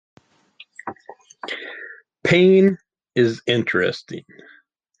Pain is interesting.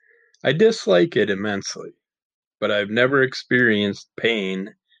 I dislike it immensely, but I've never experienced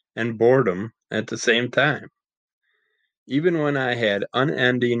pain and boredom at the same time. Even when I had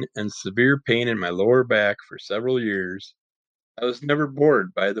unending and severe pain in my lower back for several years, I was never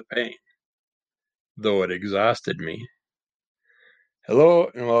bored by the pain, though it exhausted me.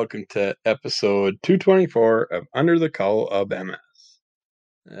 Hello and welcome to episode 224 of Under the Cowl of MS.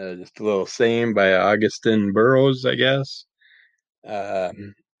 Just a little saying by Augustine Burroughs, I guess. We're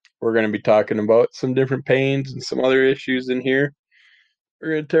going to be talking about some different pains and some other issues in here.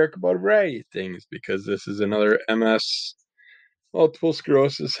 We're going to talk about a variety of things because this is another MS, multiple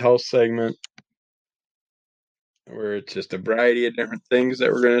sclerosis health segment where it's just a variety of different things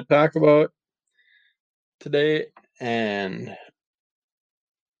that we're going to talk about today. And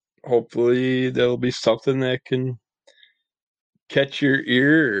hopefully there'll be something that can catch your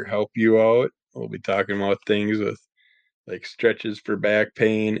ear or help you out. We'll be talking about things with like stretches for back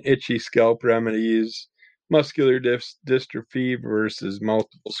pain, itchy scalp remedies, muscular dystrophy versus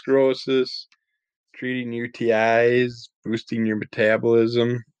multiple sclerosis, treating UTIs, boosting your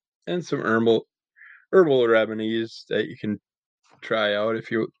metabolism, and some herbal remedies that you can try out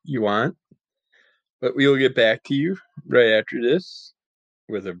if you want. But we'll get back to you right after this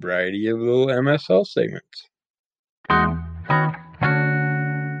with a variety of little MS Health segments.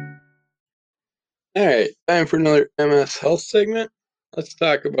 All right, time for another MS Health segment. Let's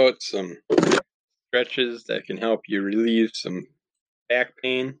talk about some stretches that can help you relieve some back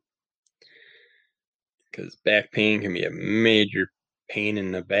pain, because back pain can be a major pain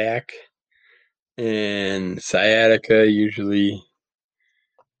in the back, and sciatica usually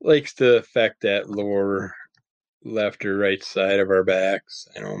likes to affect that lower left or right side of our backs.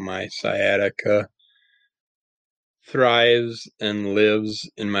 I know my sciatica thrives and lives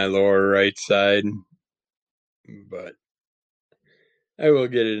in my lower right side, but I will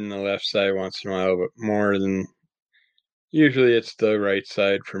get it in the left side once in a while, but more than usually it's the right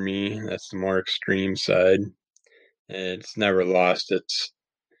side for me. That's the more extreme side. And it's never lost its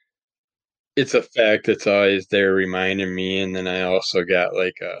effect. It's always there reminding me. And then I also got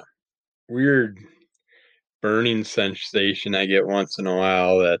like a weird burning sensation I get once in a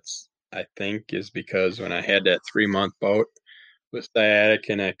while. That's, I think, is because when I had that 3-month bout with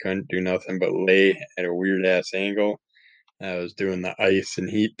sciatica and I couldn't do nothing but lay at a weird ass angle. I was doing the ice and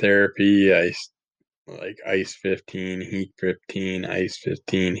heat therapy, ice 15, heat 15, ice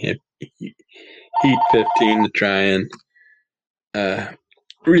 15, heat 15 to try and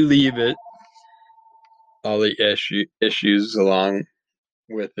relieve it, all the issues along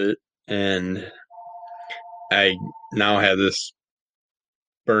with it. And I now have this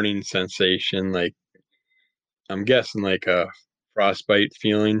burning sensation, like I'm guessing like a frostbite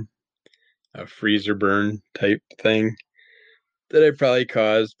feeling, a freezer burn type thing that I probably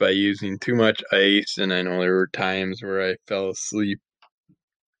caused by using too much ice. And I know there were times where I fell asleep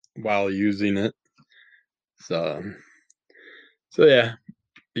while using it. So yeah,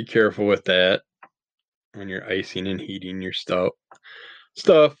 be careful with that when you're icing and heating your stuff.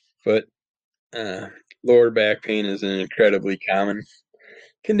 But uh, lower back pain is an incredibly common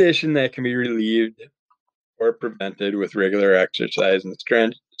condition that can be relieved or prevented with regular exercise and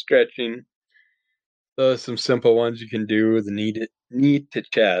stretching. So some simple ones you can do: the knee to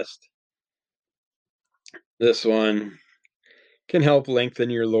chest. This one can help lengthen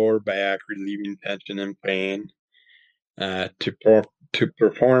your lower back, relieving tension and pain. To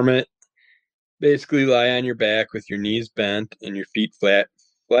perform it, basically lie on your back with your knees bent and your feet flat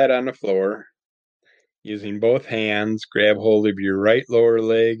on the floor. Using both hands, grab hold of your right lower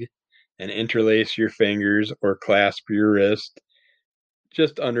leg and interlace your fingers or clasp your wrist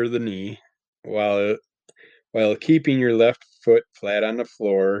just under the knee, while keeping your left foot flat on the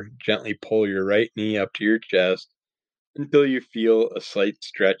floor. Gently pull your right knee up to your chest until you feel a slight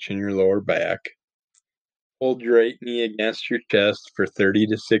stretch in your lower back. Hold your right knee against your chest for 30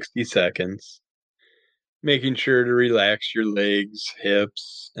 to 60 seconds, making sure to relax your legs,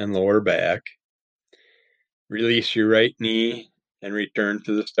 hips, and lower back. Release your right knee and return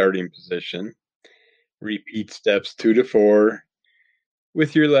to the starting position. Repeat steps 2 to 4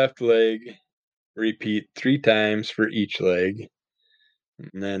 with your left leg. Repeat 3 times for each leg.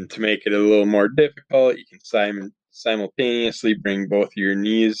 And then to make it a little more difficult, you can simultaneously bring both your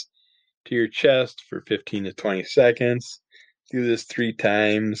knees to your chest for 15 to 20 seconds. Do this 3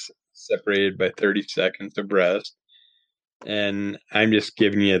 times, separated by 30 seconds of rest. And I'm just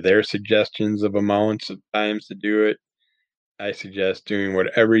giving you their suggestions of amounts of times to do it. I suggest doing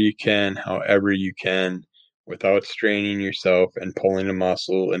whatever you can, however you can, without straining yourself and pulling a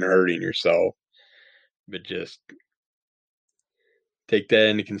muscle and hurting yourself. but just take that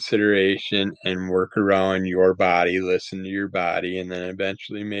into consideration and work around your body, listen to your body, and then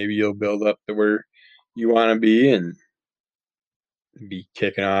eventually maybe you'll build up to where you want to be and be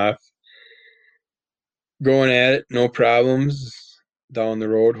kicking off, going at it, no problems down the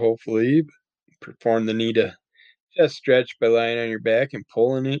road, hopefully. Perform the knee to chest stretch by lying on your back and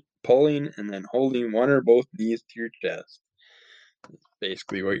pulling and then holding one or both knees to your chest. That's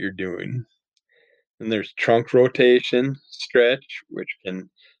basically what you're doing. And there's trunk rotation stretch, which can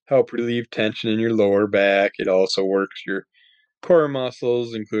help relieve tension in your lower back. It also works your core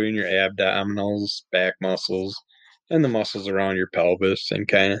muscles, including your abdominals, back muscles, and the muscles around your pelvis, and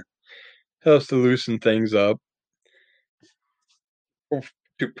kind of helps to loosen things up.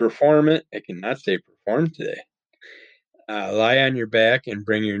 To perform it, I cannot say perform today. Lie on your back and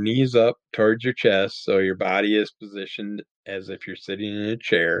bring your knees up towards your chest so your body is positioned as if you're sitting in a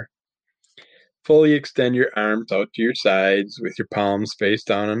chair. Fully extend your arms out to your sides with your palms face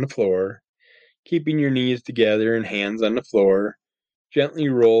down on the floor, keeping your knees together and hands on the floor. Gently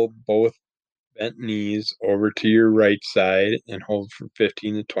roll both bent knees over to your right side and hold for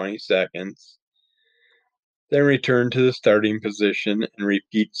 15 to 20 seconds. Then return to the starting position and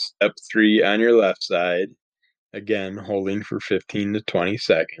repeat step 3 on your left side, again holding for 15 to 20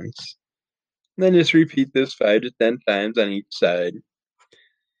 seconds. Then just repeat this 5 to 10 times on each side.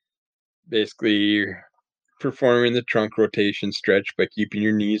 Basically, you're performing the trunk rotation stretch by keeping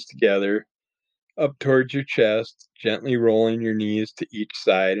your knees together up towards your chest, gently rolling your knees to each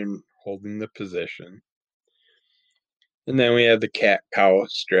side and holding the position. And then we have the cat-cow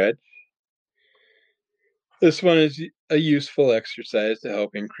stretch. This one is a useful exercise to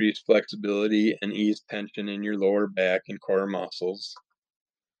help increase flexibility and ease tension in your lower back and core muscles.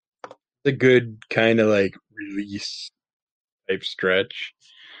 It's a good kind of like release type stretch.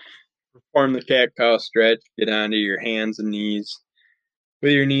 Perform the cat-cow stretch. Get onto your hands and knees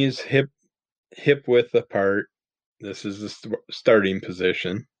with your knees hip width apart. This is the starting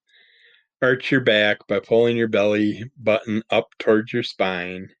position. Arch your back by pulling your belly button up towards your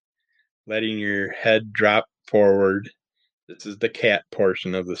spine, letting your head drop forward. This is the cat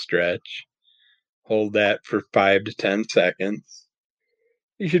portion of the stretch. Hold that for 5 to 10 seconds.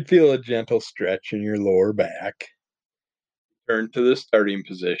 You should feel a gentle stretch in your lower back. Turn to the starting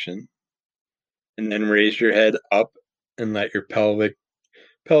position, and then raise your head up and let your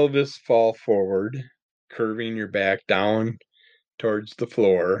pelvis fall forward, curving your back down towards the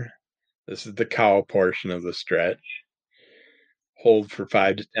floor. This is the cow portion of the stretch. Hold for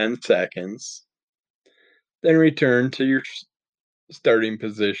 5 to 10 seconds. Then return to your starting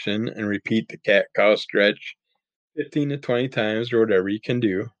position and repeat the cat-cow stretch 15 to 20 times or whatever you can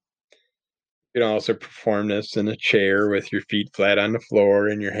do. You can also perform this in a chair with your feet flat on the floor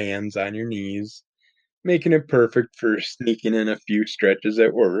and your hands on your knees, making it perfect for sneaking in a few stretches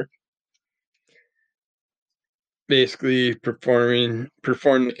at work. Basically, perform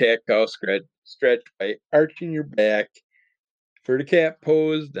the cat-cow stretch by arching your back for the cat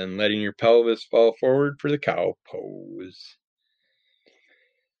pose, then letting your pelvis fall forward for the cow pose.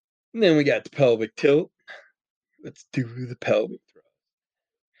 And then we got the pelvic tilt. Let's do the pelvic thrust.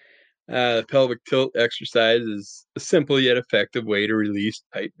 The pelvic tilt exercise is a simple yet effective way to release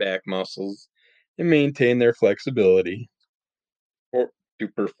tight back muscles and maintain their flexibility. To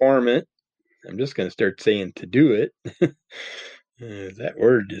perform it, I'm just going to start saying to do it. That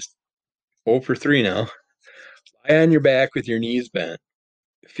word just 0 for 3 now. Lie on your back with your knees bent,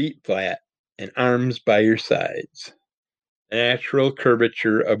 feet flat, and arms by your sides. The natural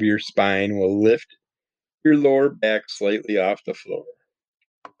curvature of your spine will lift your lower back slightly off the floor.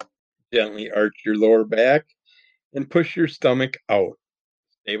 Gently arch your lower back and push your stomach out,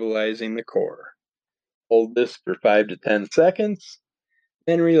 stabilizing the core. Hold this for 5 to 10 seconds,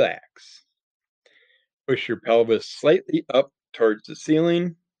 then relax. Push your pelvis slightly up towards the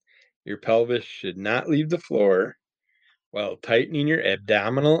ceiling. Your pelvis should not leave the floor while tightening your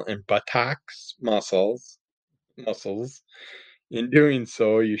abdominal and buttocks muscles. In doing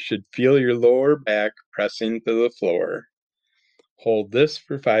so, you should feel your lower back pressing to the floor. Hold this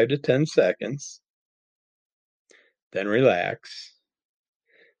for 5 to 10 seconds, then relax.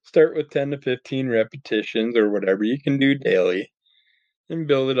 Start with 10 to 15 repetitions or whatever you can do daily, and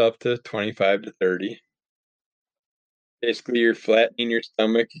build it up to 25 to 30. Basically, you're flattening your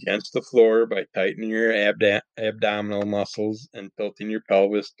stomach against the floor by tightening your abdominal muscles and tilting your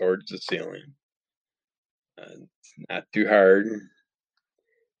pelvis towards the ceiling. It's not too hard.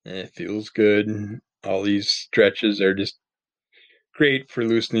 And it feels good. All these stretches are just great for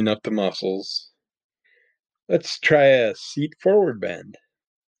loosening up the muscles. Let's try a seat forward bend.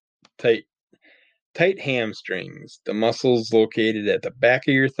 Tight Tight hamstrings, the muscles located at the back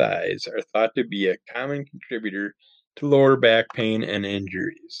of your thighs, are thought to be a common contributor to lower back pain and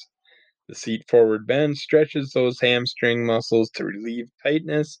injuries. The seat forward bend stretches those hamstring muscles to relieve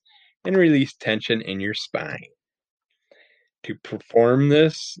tightness and release tension in your spine. To perform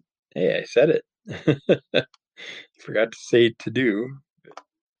this, hey, I said it. Forgot to say to do.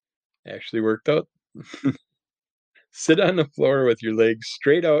 Actually worked out. Sit on the floor with your legs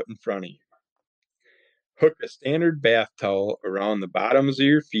straight out in front of you. Hook a standard bath towel around the bottoms of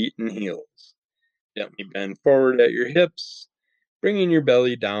your feet and heels. Gently bend forward at your hips, bringing your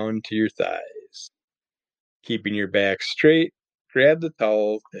belly down to your thighs. Keeping your back straight, grab the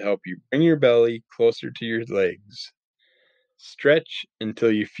towel to help you bring your belly closer to your legs. Stretch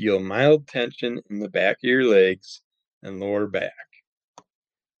until you feel mild tension in the back of your legs and lower back.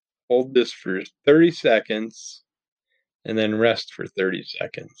 Hold this for 30 seconds and then rest for 30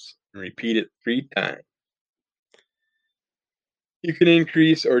 seconds. And repeat it 3 times. You can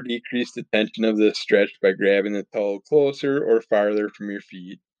increase or decrease the tension of this stretch by grabbing the towel closer or farther from your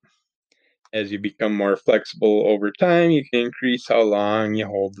feet. As you become more flexible over time, you can increase how long you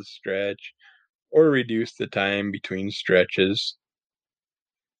hold the stretch or reduce the time between stretches.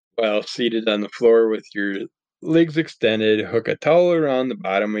 While seated on the floor with your legs extended, hook a towel around the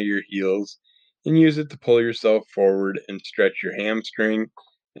bottom of your heels and use it to pull yourself forward and stretch your hamstring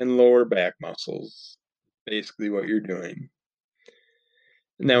and lower back muscles. Basically what you're doing.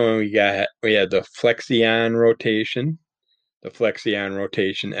 And then when we had the flexion rotation. The flexion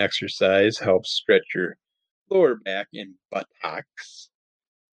rotation exercise helps stretch your lower back and buttocks.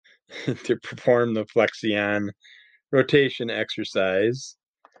 To perform the flexion rotation exercise,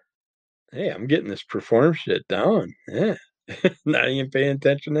 hey, I'm getting this perform shit down. Yeah. Not even paying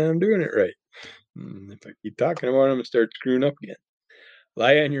attention that I'm doing it right. If I keep talking about it, I'm going to start screwing up again.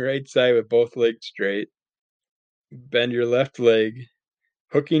 Lie on your right side with both legs straight. Bend your left leg,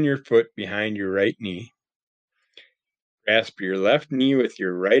 hooking your foot behind your right knee. Grasp your left knee with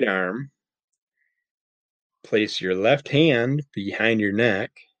your right arm. Place your left hand behind your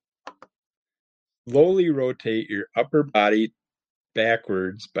neck. Slowly rotate your upper body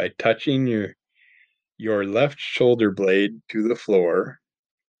backwards by touching your left shoulder blade to the floor.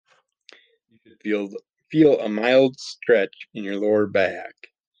 You should feel a mild stretch in your lower back.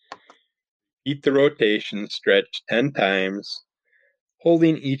 Repeat the rotation stretch 10 times,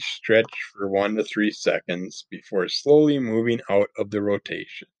 holding each stretch for 1 to 3 seconds before slowly moving out of the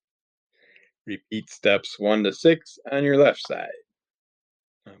rotation. Repeat steps 1 to 6 on your left side.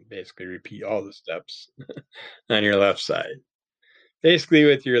 Basically, repeat all the steps on your left side. Basically,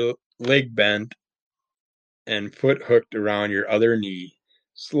 with your leg bent and foot hooked around your other knee,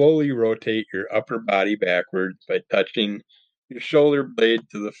 slowly rotate your upper body backwards by touching your shoulder blade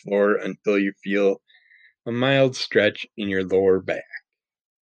to the floor until you feel a mild stretch in your lower back.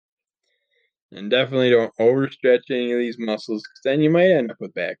 And definitely don't overstretch any of these muscles because then you might end up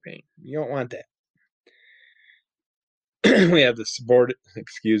with back pain. You don't want that. We have the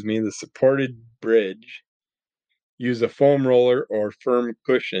supported bridge. Use a foam roller or firm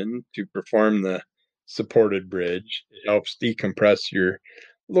cushion to perform the supported bridge. It helps decompress your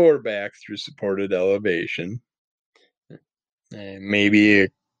lower back through supported elevation. And maybe a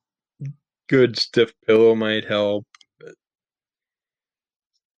good stiff pillow might help. But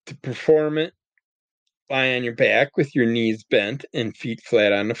to perform it, lie on your back with your knees bent and feet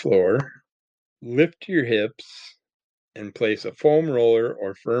flat on the floor. Lift your hips and place a foam roller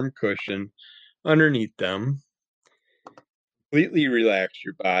or firm cushion underneath them. Completely relax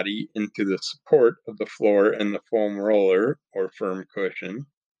your body into the support of the floor and the foam roller or firm cushion.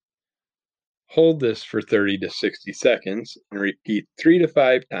 Hold this for 30 to 60 seconds and repeat 3 to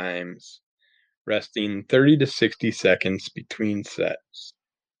 5 times, resting 30 to 60 seconds between sets.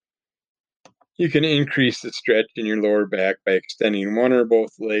 You can increase the stretch in your lower back by extending one or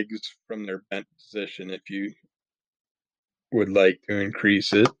both legs from their bent position if you would like to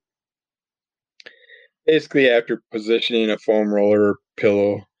increase it. Basically, after positioning a foam roller or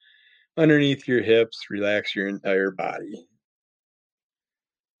pillow underneath your hips, relax your entire body.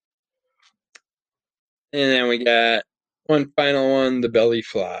 And then we got one final one, the belly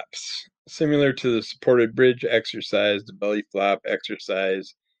flops. Similar to the supported bridge exercise, the belly flop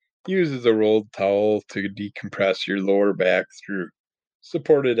exercise uses a rolled towel to decompress your lower back through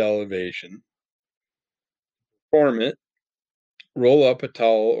supported elevation. Form it. Roll up a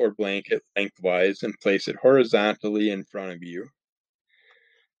towel or blanket lengthwise and place it horizontally in front of you.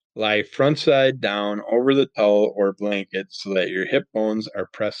 Lie front side down over the towel or blanket so that your hip bones are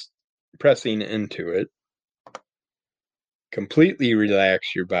pressing into it. Completely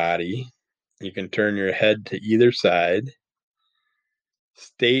relax your body You can turn your head to either side.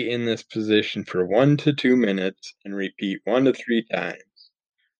 Stay in this position for 1 to 2 minutes and repeat 1 to 3 times,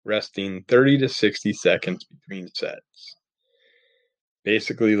 resting 30 to 60 seconds between sets.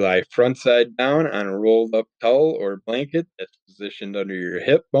 Basically, lie front side down on a rolled up towel or blanket that's positioned under your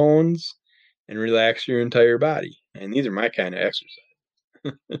hip bones and relax your entire body. And these are my kind of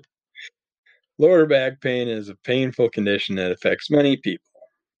exercise. Lower back pain is a painful condition that affects many people.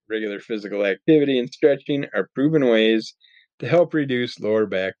 Regular physical activity and stretching are proven ways to help reduce lower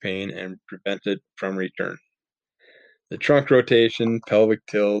back pain and prevent it from returning. The trunk rotation, pelvic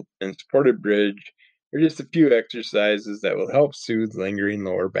tilt, and supported bridge are just a few exercises that will help soothe lingering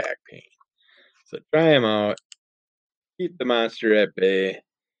lower back pain. So try them out. Keep the monster at bay.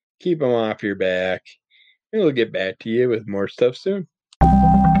 Keep them off your back. And we'll get back to you with more stuff soon.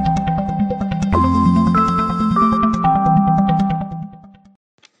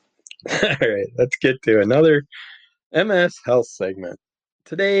 All right, let's get to another MS Health segment.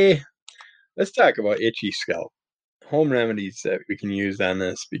 Today, let's talk about itchy scalp. Home remedies that we can use on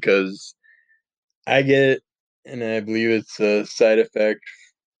this, because I get it, and I believe it's a side effect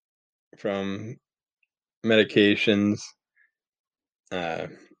from medications. It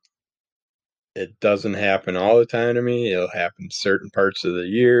doesn't happen all the time to me. It'll happen certain parts of the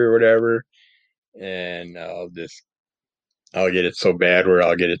year or whatever, and I'll get it so bad where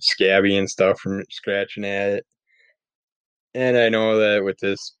I'll get it scabby and stuff from scratching at it. And I know that with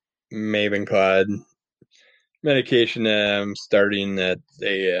this Mavenclad medication that I'm starting, that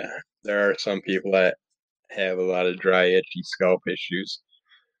there are some people that have a lot of dry, itchy scalp issues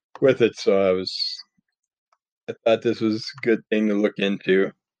with it. So I thought this was a good thing to look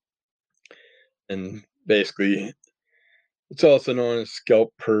into. And basically, it's also known as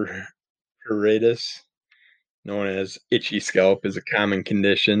scalp pruritus, known as itchy scalp, is a common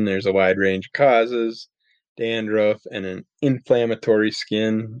condition. There's a wide range of causes. Dandruff and an inflammatory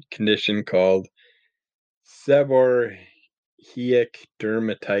skin condition called seborrheic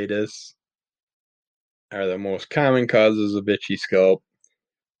dermatitis are the most common causes of itchy scalp.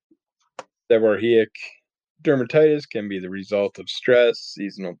 Seborrheic dermatitis can be the result of stress,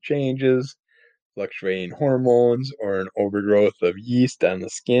 seasonal changes, fluctuating hormones, or an overgrowth of yeast on the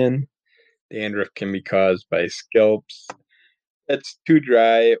skin. Dandruff can be caused by scalps that's too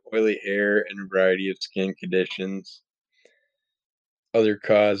dry, oily hair, and a variety of skin conditions. Other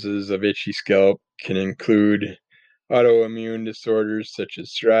causes of itchy scalp can include autoimmune disorders such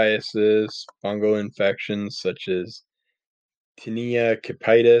as psoriasis, fungal infections such as Tinea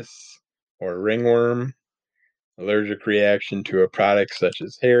capitis or ringworm, allergic reaction to a product such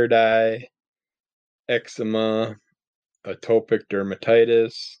as hair dye, eczema, atopic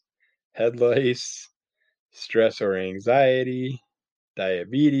dermatitis, head lice, stress or anxiety,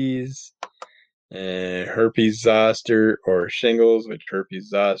 diabetes, and herpes zoster or shingles, which herpes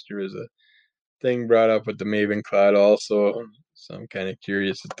zoster is a thing brought up with the Mavenclad also. So I'm kind of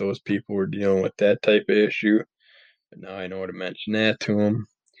curious if those people were dealing with that type of issue. But now I know to mention that to them.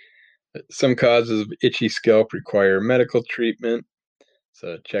 Some causes of itchy scalp require medical treatment,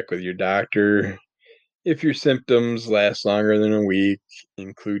 so check with your doctor. If your symptoms last longer than a week,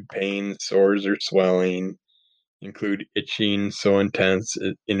 include pain, sores, or swelling, include itching so intense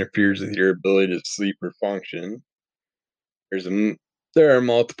it interferes with your ability to sleep or function. There are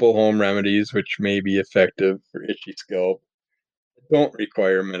multiple home remedies which may be effective for itchy scalp that don't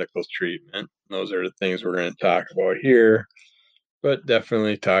require medical treatment. Those are the things we're going to talk about here, but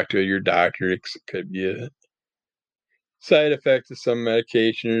definitely talk to your doctor. It could be a side effect of some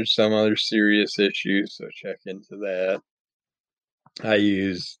medication or some other serious issue, so check into that. I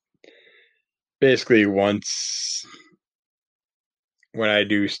use basically once when I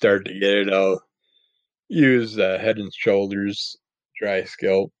do start to get it, I'll use Head and Shoulders dry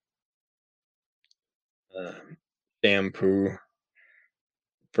scalp shampoo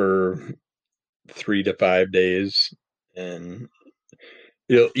for 3 to 5 days, and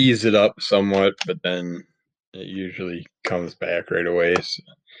it'll ease it up somewhat, but then it usually comes back right away. So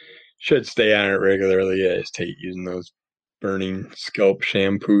should stay on it regularly. I just hate using those burning scalp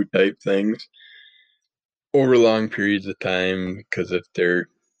shampoo type things over long periods of time, because if they're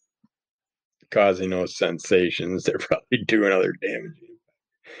causing those sensations, they're probably doing other damaging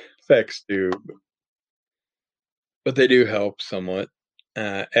effects too. But they do help somewhat.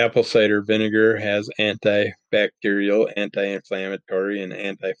 Apple cider vinegar has antibacterial, anti-inflammatory, and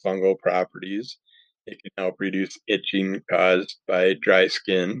antifungal properties. It can help reduce itching caused by dry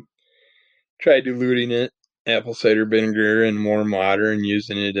skin. Try diluting apple cider vinegar in warm water and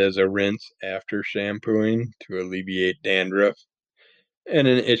using it as a rinse after shampooing to alleviate dandruff and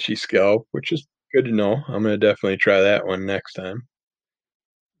an itchy scalp, which is good to know. I'm going to definitely try that one next time.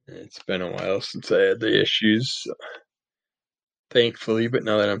 It's been a while since I had the issues, thankfully, but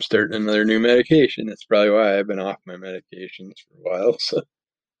now that I'm starting another new medication, that's probably why I've been off my medications for a while. So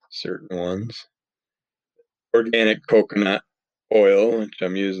certain ones. Organic coconut oil, which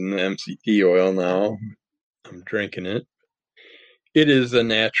I'm using the MCT oil now. I'm drinking it. It is a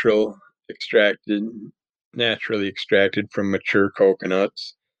naturally extracted from mature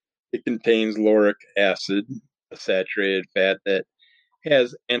coconuts. It contains lauric acid, a saturated fat that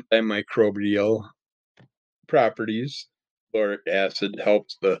has antimicrobial properties. Lauric acid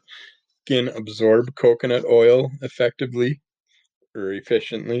helps the skin absorb coconut oil effectively or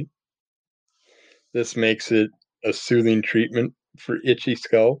efficiently. This makes it a soothing treatment for itchy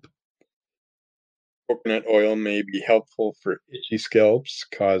scalp. Coconut oil may be helpful for itchy scalps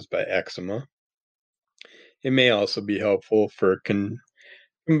caused by eczema. It may also be helpful for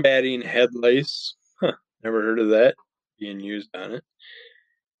combating head lice. Huh, never heard of that being used on it.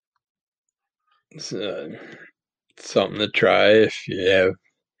 It's something to try if you have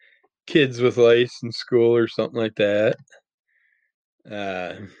kids with lice in school or something like that.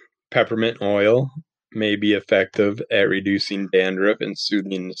 Uh, Peppermint oil may be effective at reducing dandruff and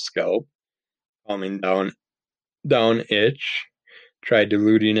soothing the scalp, calming down itch. Try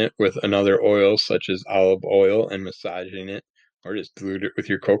diluting it with another oil such as olive oil and massaging it, or just dilute it with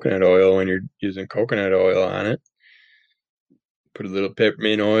your coconut oil when you're using coconut oil on it. Put a little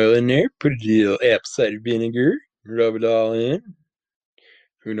peppermint oil in there, put a little apple cider vinegar, rub it all in.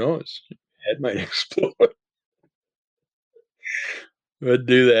 Who knows? Your head might explode. But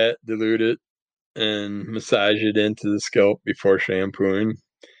do that, dilute it, and massage it into the scalp before shampooing.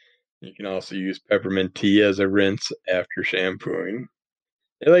 You can also use peppermint tea as a rinse after shampooing.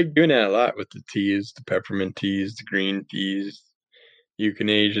 They like doing that a lot with the teas, the peppermint teas, the green teas,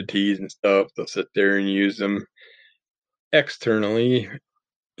 euthanasia teas and stuff. They'll sit there and use them externally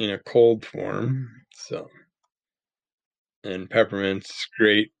in a cold form. So, and peppermint's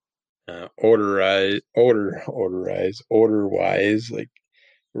great odor wise, like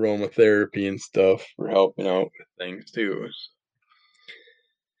aromatherapy and stuff for helping out with things too.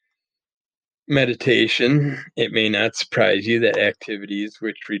 Meditation. It may not surprise you that activities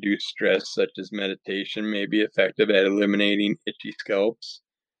which reduce stress, such as meditation, may be effective at eliminating itchy scalps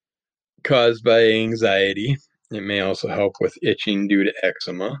caused by anxiety. It may also help with itching due to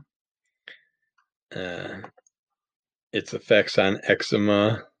eczema. Uh, its effects on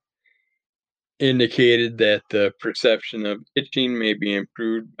eczema indicated that the perception of itching may be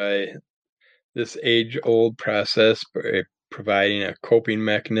improved by this age-old process by providing a coping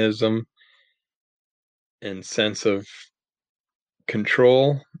mechanism and sense of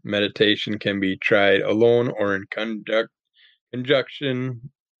control. Meditation can be tried alone or in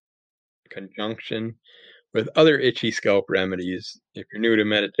conjunction with other itchy scalp remedies. If you're new to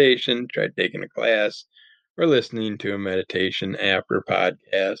meditation, try taking a class or listening to a meditation app or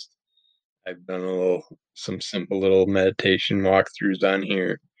podcast. I've done some simple little meditation walkthroughs on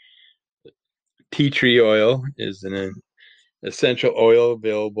here. Tea tree oil is an essential oil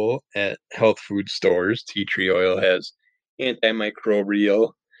available at health food stores. Tea tree oil has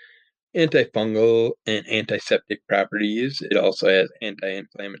antimicrobial, antifungal, and antiseptic properties. It also has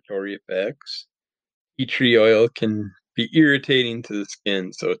anti-inflammatory effects. Tea tree oil can be irritating to the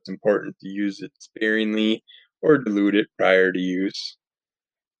skin, so it's important to use it sparingly or dilute it prior to use.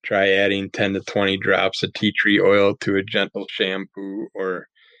 Try adding 10 to 20 drops of tea tree oil to a gentle shampoo or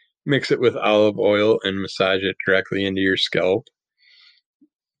mix it with olive oil and massage it directly into your scalp.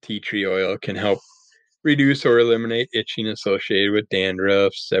 Tea tree oil can help reduce or eliminate itching associated with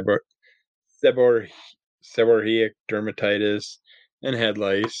dandruff, seborrheic dermatitis, and head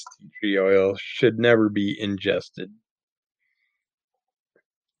lice. Tea tree oil should never be ingested.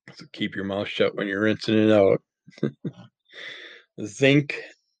 So keep your mouth shut when you're rinsing it out. Zinc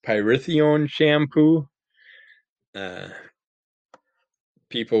pyrithione shampoo.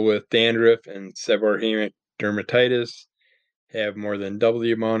 People with dandruff and seborrheic dermatitis have more than double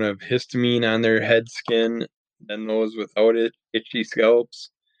the amount of histamine on their head skin than those without itchy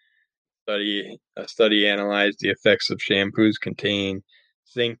scalps. A study analyzed the effects of shampoos containing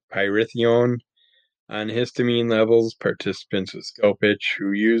zinc pyrithione on histamine levels. Participants with scalp itch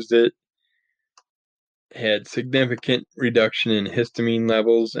who used it had significant reduction in histamine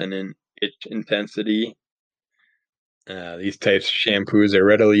levels and in itch intensity. These types of shampoos are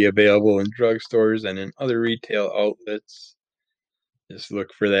readily available in drugstores and in other retail outlets. Just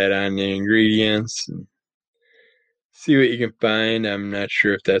look for that on the ingredients and see what you can find. I'm not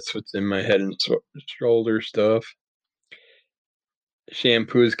sure if that's what's in my head and shoulder stuff.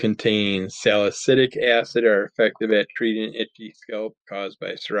 Shampoos containing salicylic acid are effective at treating itchy scalp caused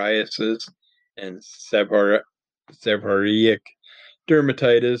by psoriasis and seborrheic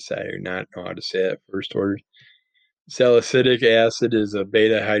dermatitis. I do not know how to say that first word. Salicylic acid is a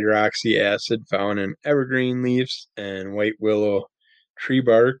beta hydroxy acid found in evergreen leaves and white willow tree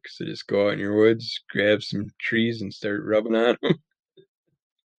bark. So just go out in your woods, grab some trees, and start rubbing on them.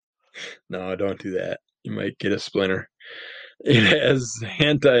 No, don't do that. You might get a splinter. It has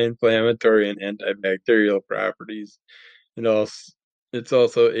anti-inflammatory and antibacterial properties. It's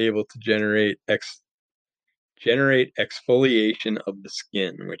also able to generate exfoliation of the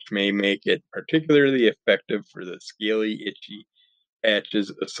skin, which may make it particularly effective for the scaly, itchy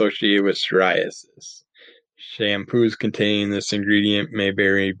patches associated with psoriasis. Shampoos containing this ingredient may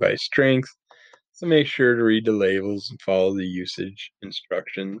vary by strength, so make sure to read the labels and follow the usage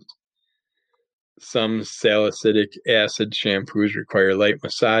instructions. Some salicylic acid shampoos require light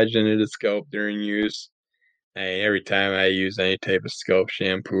massage into the scalp during use. And every time I use any type of scalp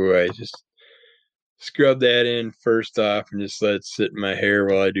shampoo, I just scrub that in first off and just let it sit in my hair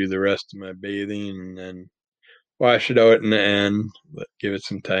while I do the rest of my bathing, and then wash it out in the end. Give it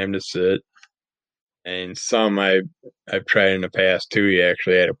some time to sit. And some I've tried in the past too. You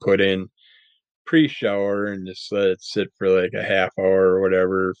actually had to put in pre-shower and just let it sit for like a half hour or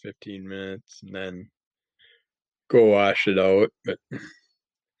whatever, 15 minutes, and then go wash it out. But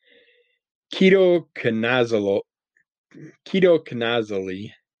ketoconazole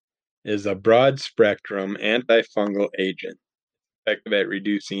ketoconazole is a broad-spectrum antifungal agent effective at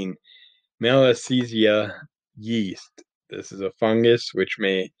reducing Malassezia yeast. This is a fungus which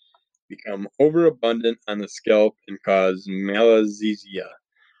may become overabundant on the scalp and cause malassezia,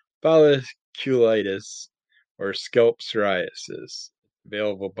 folliculitis, or scalp psoriasis.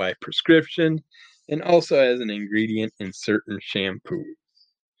 Available by prescription and also as an ingredient in certain shampoos.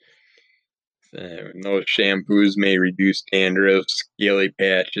 Those shampoos may reduce dandruff, scaly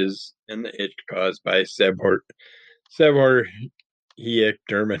patches, and the itch caused by seborrheic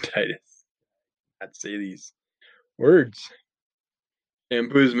dermatitis. I'd say these words.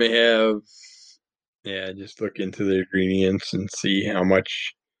 Shampoos may have, just look into the ingredients and see how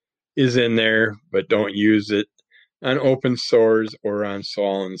much is in there, but don't use it on open sores or on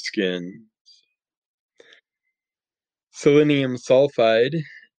swollen skin. Selenium sulfide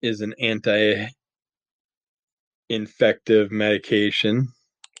is an anti-infective medication.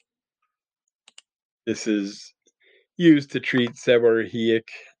 This is used to treat seborrheic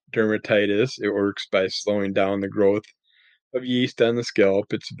dermatitis. It works by slowing down the growth of yeast on the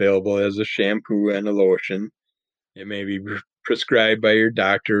scalp. It's available as a shampoo and a lotion. It may be prescribed by your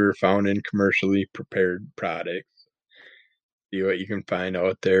doctor or found in commercially prepared products. See what you can find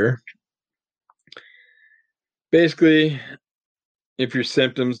out there. Basically, if your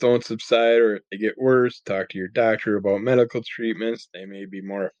symptoms don't subside or if they get worse, talk to your doctor about medical treatments. They may be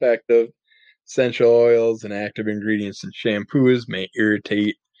more effective. Essential oils and active ingredients in shampoos may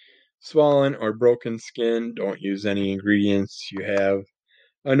irritate swollen or broken skin. Don't use any ingredients you have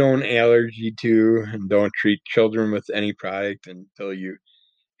a known allergy to, and don't treat children with any product until you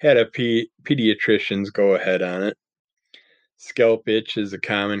had a pediatrician's go ahead on it. Scalp itch is a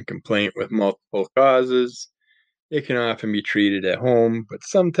common complaint with multiple causes. It can often be treated at home, but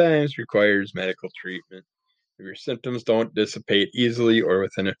sometimes requires medical treatment. If your symptoms don't dissipate easily or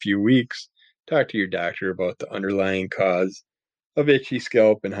within a few weeks, talk to your doctor about the underlying cause of itchy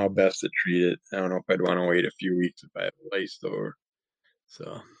scalp and how best to treat it. I don't know if I'd want to wait a few weeks if I have a lice sore.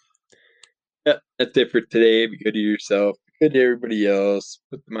 So, yeah, that's it for today. Be good to yourself, be good to everybody else.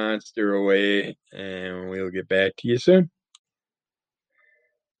 Put the monster away, and we'll get back to you soon.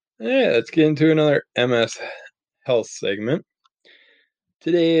 Yeah, let's get into another MS health segment.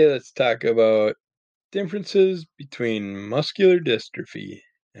 Today, let's talk about differences between muscular dystrophy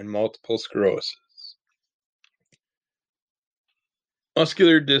and multiple sclerosis.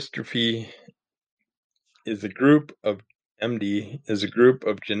 Muscular dystrophy is a group of MD is a group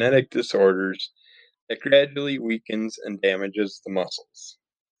of genetic disorders that gradually weakens and damages the muscles.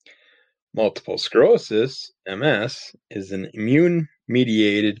 Multiple sclerosis, MS, is an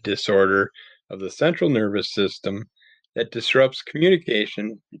immune-mediated disorder of the central nervous system that disrupts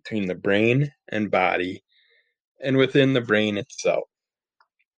communication between the brain and body and within the brain itself.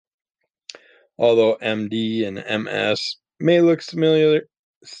 Although MD and MS may look similar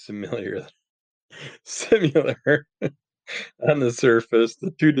on the surface,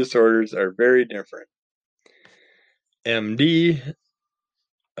 the two disorders are very different. MD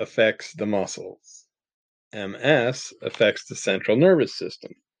affects the muscles. MS affects the central nervous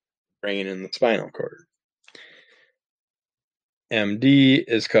system, brain, and the spinal cord. MD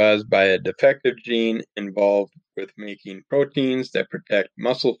is caused by a defective gene involved with making proteins that protect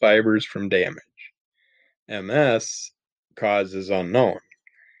muscle fibers from damage. MS cause is unknown.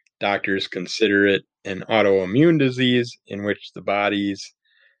 Doctors consider it an autoimmune disease in which the body's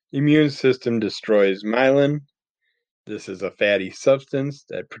immune system destroys myelin. This is a fatty substance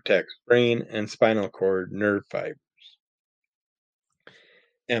that protects brain and spinal cord nerve fibers.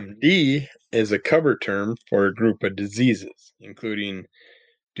 MD is a cover term for a group of diseases, including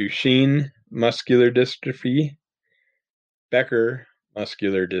Duchenne muscular dystrophy, Becker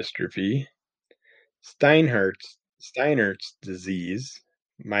muscular dystrophy, Steinhart's disease,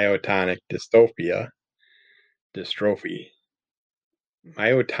 myotonic dystrophy,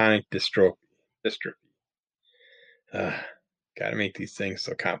 myotonic dystrophy. Gotta make these things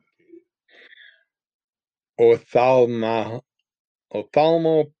so complicated.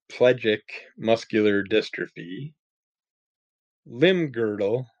 Ophthalmoplegic muscular dystrophy,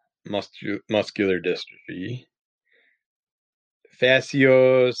 limb-girdle muscular dystrophy,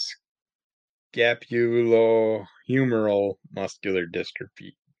 facioscapulohumeral muscular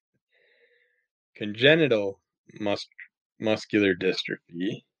dystrophy, congenital muscular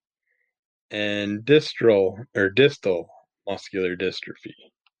dystrophy, and distal muscular dystrophy.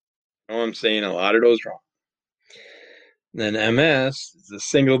 I know I'm saying a lot of those wrong. Then MS is a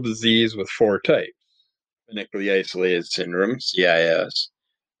single disease with 4 types: clinically isolated syndrome, CIS,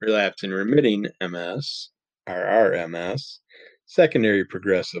 relapsing remitting MS, RRMS, secondary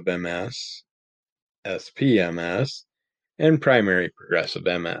progressive MS, SPMS, and primary progressive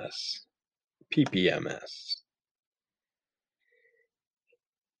MS, PPMS.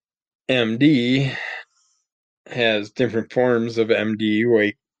 MD has different forms of MD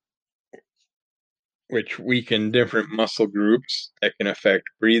which weaken different muscle groups that can affect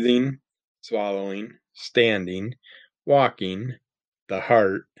breathing, swallowing, standing, walking, the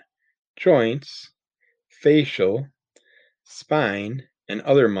heart, joints, facial, spine, and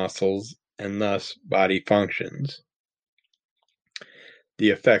other muscles, and thus body functions. The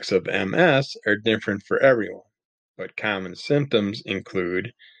effects of MS are different for everyone, but common symptoms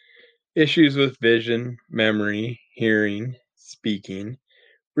include issues with vision, memory, hearing, speaking,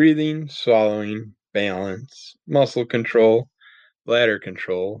 breathing, swallowing, balance, muscle control, bladder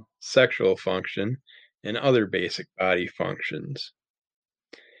control, sexual function, and other basic body functions.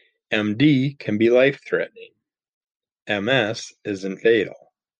 MD can be life-threatening. MS isn't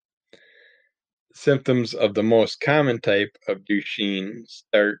fatal. Symptoms of the most common type of Duchenne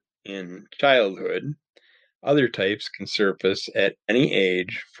start in childhood. Other types can surface at any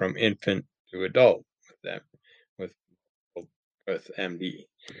age from infant to adult with MD.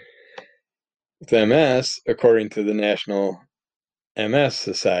 With MS, according to the National MS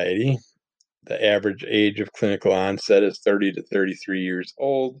Society, the average age of clinical onset is 30 to 33 years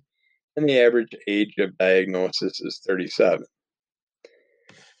old, and the average age of diagnosis is 37.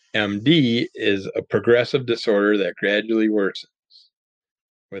 MD is a progressive disorder that gradually worsens.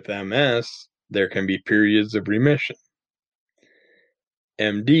 With MS, there can be periods of remission.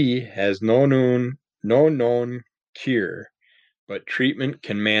 MD has no known cure, but treatment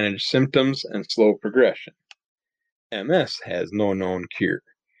can manage symptoms and slow progression. MS has no known cure,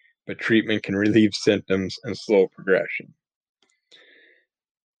 but treatment can relieve symptoms and slow progression.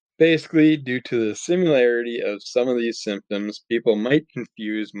 Basically, due to the similarity of some of these symptoms, people might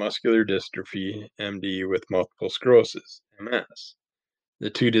confuse muscular dystrophy, MD, with multiple sclerosis, MS. The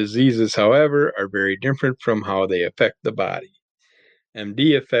two diseases, however, are very different from how they affect the body.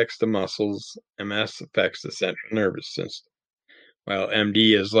 MD affects the muscles, MS affects the central nervous system. While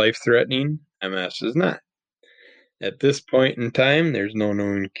MD is life-threatening, MS is not. At this point in time, there's no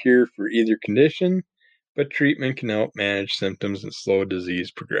known cure for either condition, but treatment can help manage symptoms and slow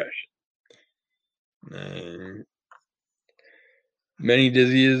disease progression. Many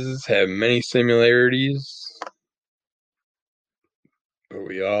diseases have many similarities, but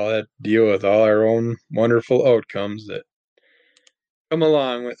we all have to deal with all our own wonderful outcomes that come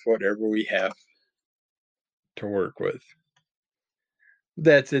along with whatever we have to work with.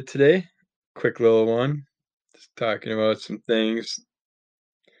 That's it today. Quick little one. Just talking about some things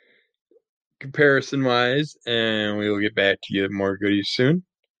comparison-wise, and we will get back to you with more goodies soon.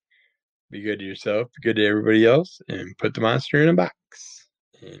 Be good to yourself, be good to everybody else, and put the monster in a box.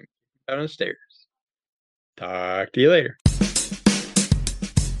 And keep it down the stairs. Talk to you later.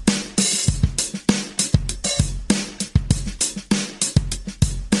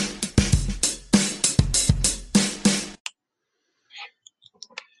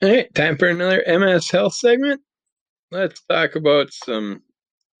 All right, time for another MS Health segment. Let's talk about some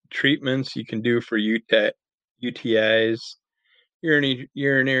treatments you can do for UTIs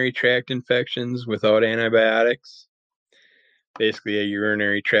urinary tract infections without antibiotics. Basically, a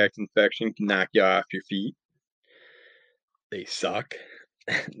urinary tract infection can knock you off your feet. They suck.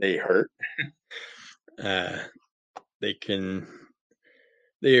 They hurt. Uh, they can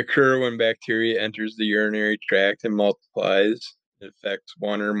they occur when bacteria enters the urinary tract and multiplies. It affects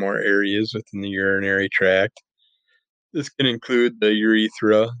one or more areas within the urinary tract. This can include the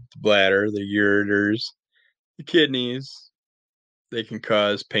urethra, the bladder, the ureters, the kidneys. They can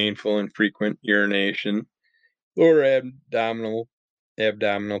cause painful and frequent urination, lower abdominal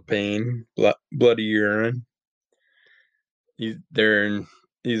pain, bloody urine. These,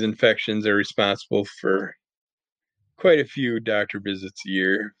 these infections are responsible for quite a few doctor visits a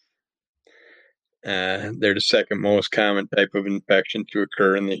year. They're the second most common type of infection to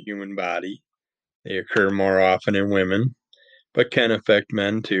occur in the human body. They occur more often in women, but can affect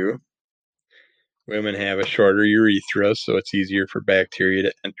men too. Women have a shorter urethra, so it's easier for bacteria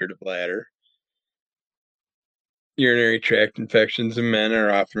to enter the bladder. Urinary tract infections in men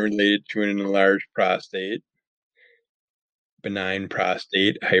are often related to an enlarged prostate, benign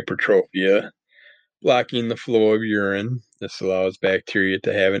prostate hypertrophy, blocking the flow of urine. This allows bacteria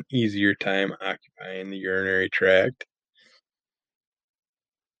to have an easier time occupying the urinary tract.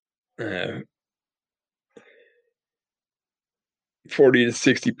 Uh, 40 to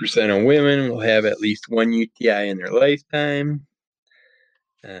 60% of women will have at least one UTI in their lifetime.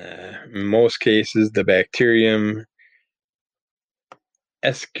 In most cases, the bacterium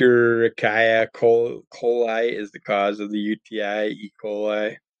Escherichia coli is the cause of the UTI. E.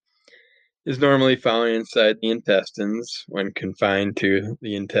 coli is normally found inside the intestines. When confined to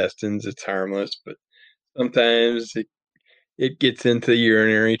the intestines, it's harmless, but sometimes it gets into the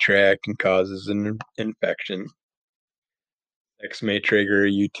urinary tract and causes an infection. Sex may trigger a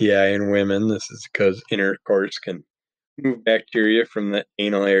UTI in women. This is because intercourse can move bacteria from the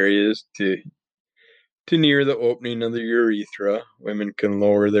anal areas to near the opening of the urethra. Women can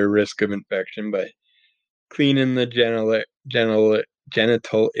lower their risk of infection by cleaning the genital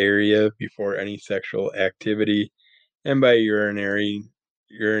area before any sexual activity and by urinating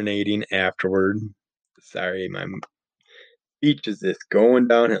afterward. Sorry, my speech is just going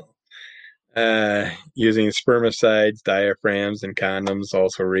downhill. Using spermicides, diaphragms, and condoms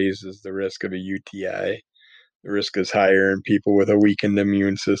also raises the risk of a UTI. The risk is higher in people with a weakened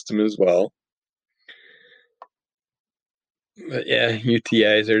immune system as well. But yeah,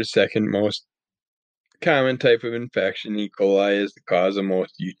 UTIs are the second most common type of infection. E. coli is the cause of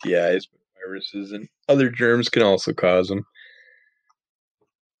most UTIs, but viruses and other germs can also cause them.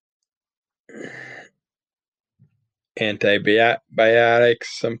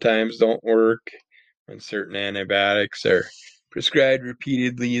 Antibiotics sometimes don't work. When certain antibiotics are prescribed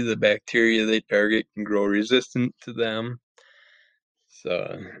repeatedly, the bacteria they target can grow resistant to them.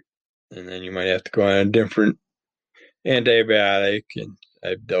 So, and then you might have to go on a different antibiotic, and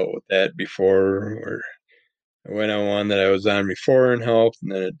I've dealt with that before, where I went on one that I was on before and helped,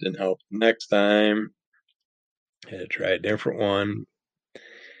 and then it didn't help the next time. I had to try a different one.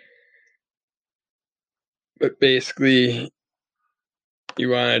 But basically, you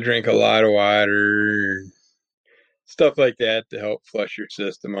want to drink a lot of water, stuff like that to help flush your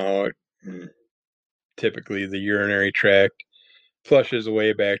system out. And typically, the urinary tract flushes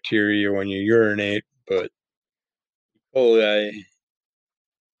away bacteria when you urinate, but E. coli,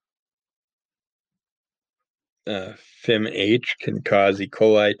 FIMH, can cause E.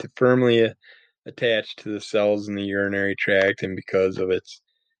 coli to firmly attach to the cells in the urinary tract, and because of its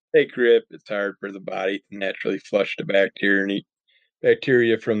tight grip, it's hard for the body to naturally flush the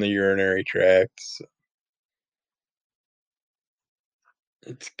bacteria from the urinary tract. So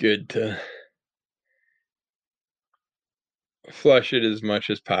it's good to flush it as much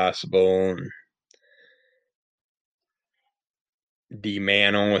as possible. And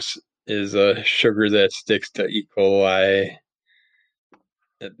D-mannose is a sugar that sticks to E. coli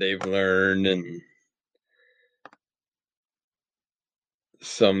that they've learned, and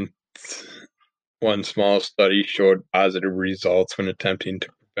some one small study showed positive results when attempting to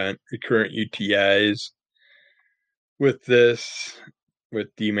prevent recurrent UTIs with this, with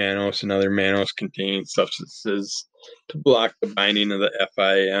D-mannose and other mannose containing substances to block the binding of the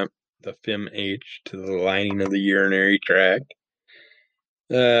FIMH to the lining of the urinary tract.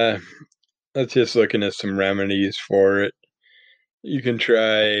 Let's just looking at some remedies for it. You can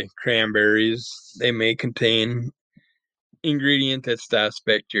try cranberries. They may contain ingredient that stops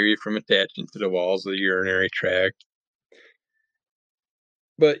bacteria from attaching to the walls of the urinary tract,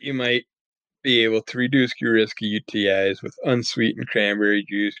 but you might be able to reduce your risk of UTIs with unsweetened cranberry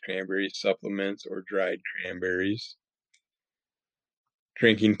juice, cranberry supplements, or dried cranberries.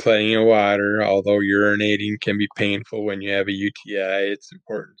 Drinking plenty of water. Although urinating can be painful when you have a UTI, it's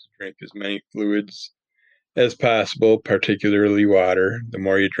important to drink as many fluids as possible, particularly water. The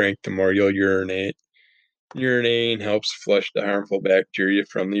more you drink, the more you'll urinate. Urinating helps flush the harmful bacteria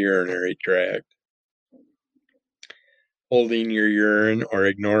from the urinary tract. Holding your urine or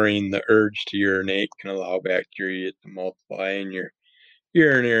ignoring the urge to urinate can allow bacteria to multiply in your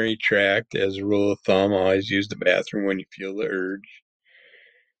urinary tract. As a rule of thumb, always use the bathroom when you feel the urge.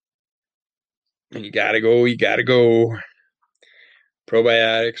 And you gotta go, you gotta go.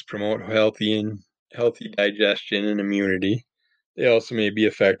 Probiotics promote healthy digestion and immunity. They also may be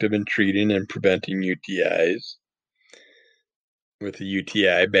effective in treating and preventing UTIs. With a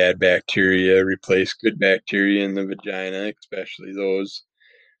UTI, bad bacteria replace good bacteria in the vagina, especially those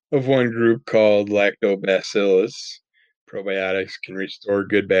of one group called Lactobacillus. Probiotics can restore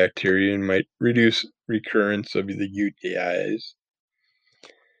good bacteria and might reduce recurrence of the UTIs.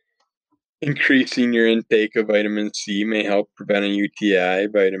 Increasing your intake of vitamin C may help prevent a UTI.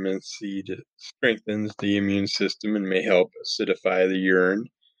 Vitamin C strengthens the immune system and may help acidify the urine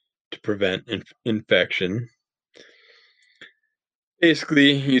to prevent infection.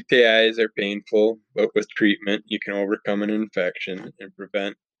 Basically, UTIs are painful, but with treatment, you can overcome an infection and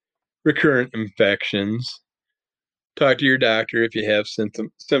prevent recurrent infections. Talk to your doctor if you have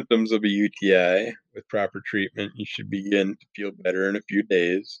symptoms of a UTI. With proper treatment, you should begin to feel better in a few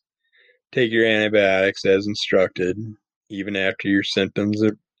days. Take your antibiotics as instructed, even after your symptoms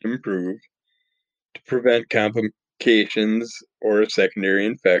have improved, to prevent complications or a secondary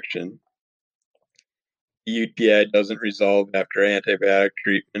infection. The UTI doesn't resolve after antibiotic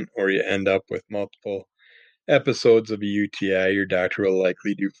treatment, or you end up with multiple episodes of a UTI. Your doctor will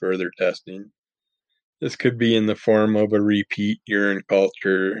likely do further testing. This could be in the form of a repeat urine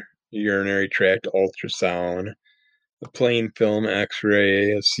culture, urinary tract ultrasound, a plain film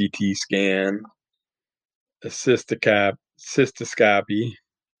X-ray, a CT scan, a cystoscopy,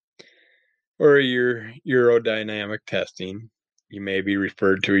 or your urodynamic testing. You may be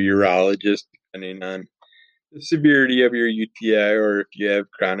referred to a urologist depending on the severity of your UTI or if you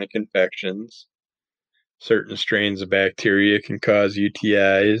have chronic infections. Certain strains of bacteria can cause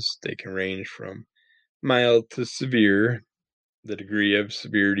UTIs. They can range from mild to severe. The degree of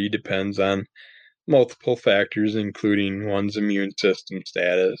severity depends on multiple factors, including one's immune system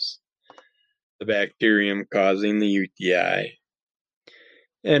status, the bacterium causing the UTI,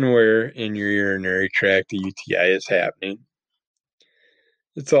 and where in your urinary tract the UTI is happening.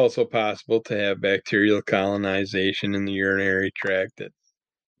 It's also possible to have bacterial colonization in the urinary tract that's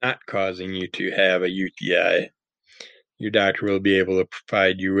not causing you to have a UTI. Your doctor will be able to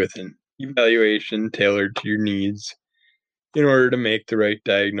provide you with an evaluation tailored to your needs in order to make the right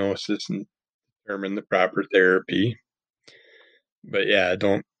diagnosis and determine the proper therapy. But yeah,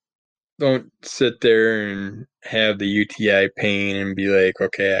 don't sit there and have the UTI pain and be like,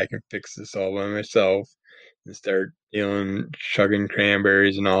 okay, I can fix this all by myself, and start chugging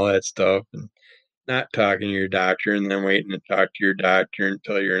cranberries and all that stuff, and not talking to your doctor, and then waiting to talk to your doctor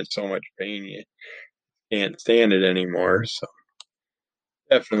until you're in so much pain you can't stand it anymore. So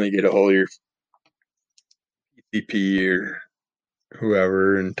definitely get a hold of your PCP or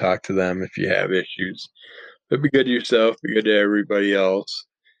whoever and talk to them if you have issues. But be good to yourself, be good to everybody else.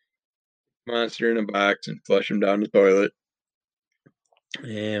 Monster in a box and flush them down the toilet.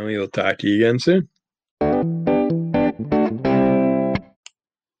 And we will talk to you again soon.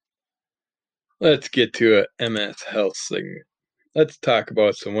 Let's get to a MS Health segment. Let's talk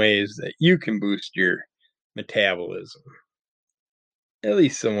about some ways that you can boost your metabolism. At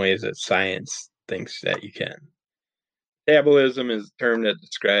least some ways that science thinks that you can. Metabolism is a term that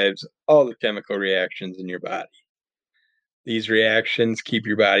describes all the chemical reactions in your body. These reactions keep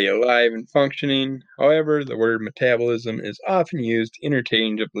your body alive and functioning. However, the word metabolism is often used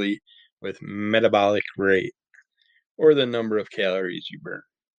interchangeably with metabolic rate, or the number of calories you burn.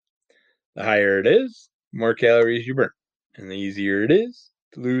 The higher it is, the more calories you burn, and the easier it is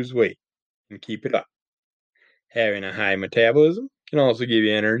to lose weight and keep it up. Having a high metabolism can also give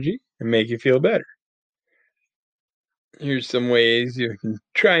you energy and make you feel better. Here's some ways you can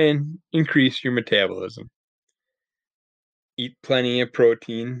try and increase your metabolism. Eat plenty of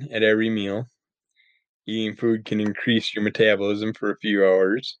protein at every meal. Eating food can increase your metabolism for a few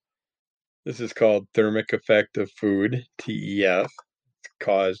hours. This is called thermic effect of food, TEF. It's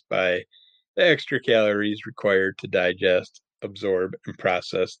caused by the extra calories required to digest, absorb, and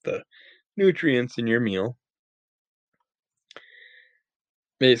process the nutrients in your meal.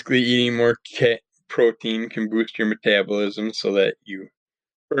 Basically, eating more protein can boost your metabolism so that you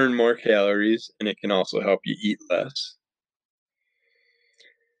burn more calories, and it can also help you eat less.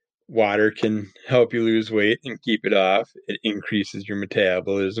 Water can help you lose weight and keep it off. It increases your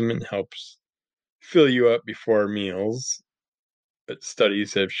metabolism and helps fill you up before meals. But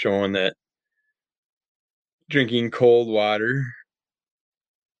studies have shown that drinking cold water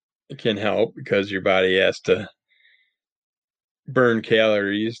can help because your body has to burn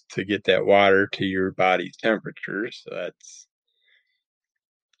calories to get that water to your body's temperature. So that's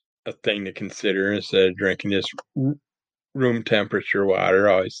a thing to consider instead of drinking this room temperature water.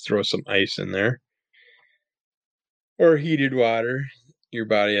 Always throw some ice in there or heated water. Your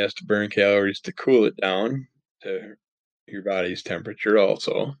body has to burn calories to cool it down to your body's temperature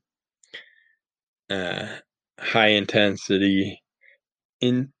also. High intensity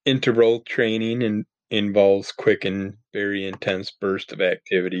interval training involves quick and very intense bursts of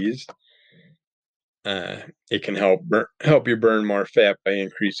activities. It can help you burn more fat by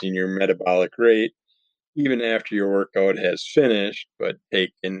increasing your metabolic rate even after your workout has finished. But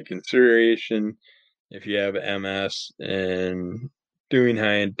take into consideration if you have MS and doing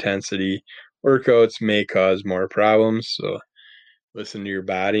high intensity workouts may cause more problems. So listen to your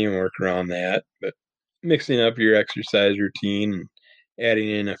body and work around that. But mixing up your exercise routine and adding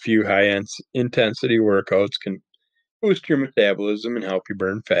in a few high intensity workouts can boost your metabolism and help you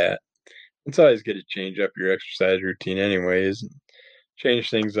burn fat. It's always good to change up your exercise routine, anyways, and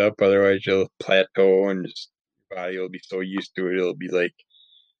change things up. Otherwise, you'll plateau and just your body will be so used to it. It'll be like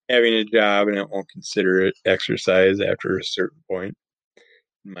having a job and it won't consider it exercise after a certain point,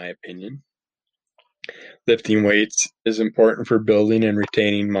 in my opinion. Lifting weights is important for building and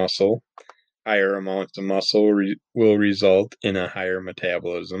retaining muscle. Higher amounts of muscle will result in a higher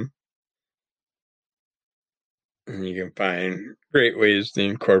metabolism. And you can find great ways to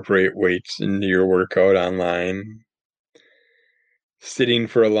incorporate weights into your workout online. Sitting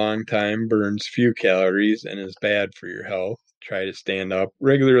for a long time burns few calories and is bad for your health. Try to stand up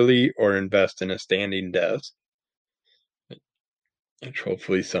regularly or invest in a standing desk. Which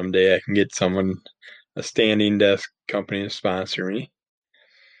hopefully someday I can get a standing desk company to sponsor me.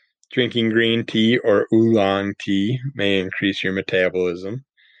 Drinking green tea or oolong tea may increase your metabolism.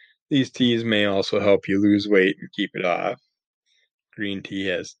 These teas may also help you lose weight and keep it off. Green tea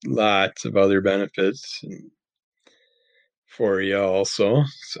has lots of other benefits for you also.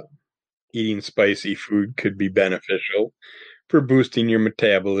 So eating spicy food could be beneficial for boosting your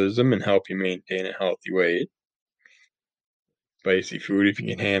metabolism and help you maintain a healthy weight. Spicy food, if you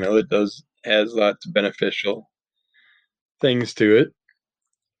can handle it, has lots of beneficial things to it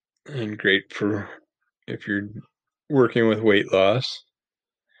and great for if you're working with weight loss.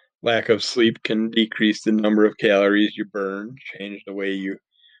 Lack of sleep can decrease the number of calories you burn, change the way you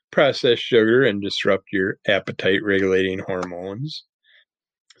process sugar, and disrupt your appetite regulating hormones.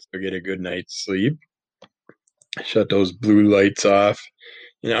 So get a good night's sleep. Shut those blue lights off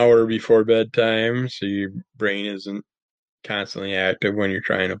an hour before bedtime so your brain isn't constantly active when you're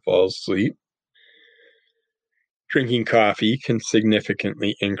trying to fall asleep. Drinking coffee can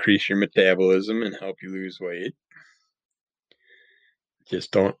significantly increase your metabolism and help you lose weight.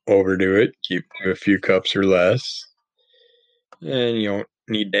 Just don't overdo it. Keep to a few cups or less. And you don't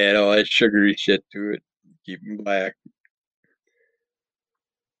need to add all that sugary shit to it. Keep them black.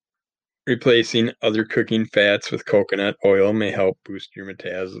 Replacing other cooking fats with coconut oil may help boost your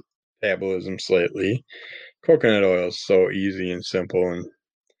metabolism slightly. Coconut oil is so easy and simple and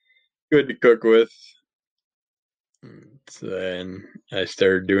good to cook with. And I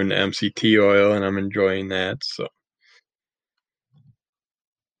started doing the MCT oil and I'm enjoying that. So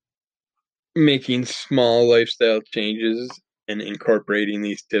making small lifestyle changes and incorporating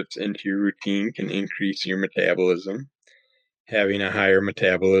these tips into your routine can increase your metabolism. Having a higher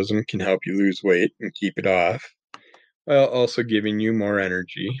metabolism can help you lose weight and keep it off, while also giving you more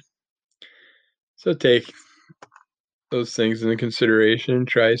energy. So take those things into consideration,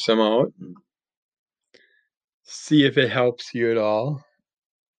 try some out, and see if it helps you at all.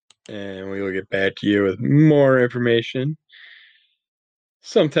 And we will get back to you with more information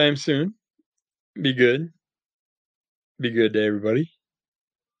sometime soon. Be good. Be good to everybody.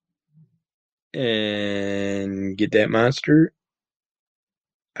 And get that monster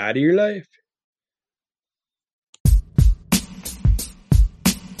out of your life.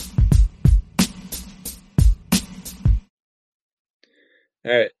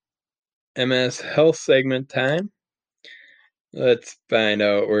 All right. MS health segment time. Let's find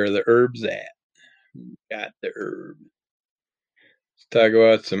out where the herb's at. Got the herb. Let's talk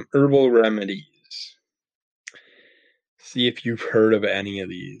about some herbal remedies. See if you've heard of any of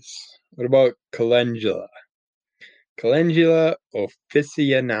these. What about calendula? Calendula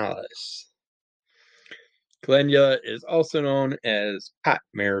officinalis. Calendula is also known as pot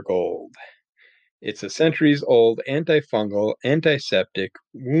marigold. It's a centuries-old antifungal, antiseptic,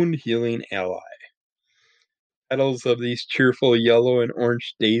 wound-healing ally. Petals of these cheerful yellow and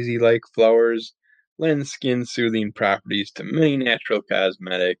orange daisy-like flowers lend skin-soothing properties to many natural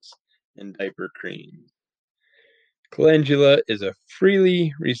cosmetics and diaper creams. Calendula is a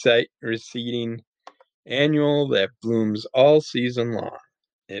freely receding annual that blooms all season long.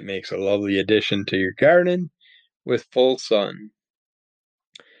 It makes a lovely addition to your garden with full sun.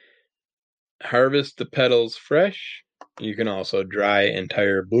 Harvest the petals fresh. You can also dry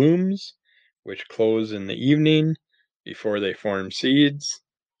entire blooms, which close in the evening before they form seeds.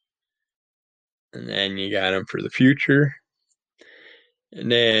 And then you got them for the future. And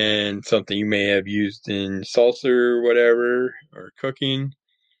then something you may have used in salsa or whatever, or cooking.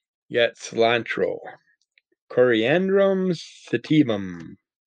 You got cilantro, Coriandrum sativum.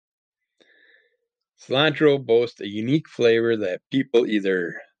 Cilantro boasts a unique flavor that people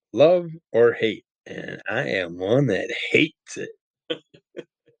either love or hate, and I am one that hates it.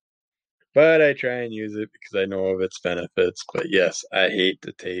 But I try and use it because I know of its benefits. But yes, I hate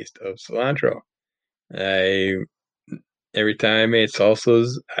the taste of cilantro. I Every time I made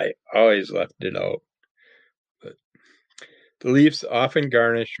salsas, I always left it out. But the leaves often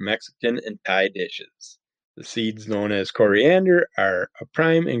garnish Mexican and Thai dishes. The seeds, known as coriander, are a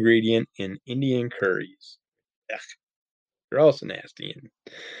prime ingredient in Indian curries. Ugh, they're also nasty.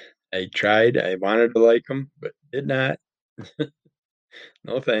 And I wanted to like them, but did not.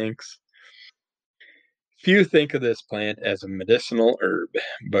 No thanks. Few think of this plant as a medicinal herb,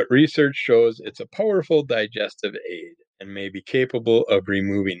 but research shows it's a powerful digestive aid and may be capable of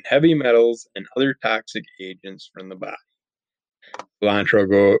removing heavy metals and other toxic agents from the body.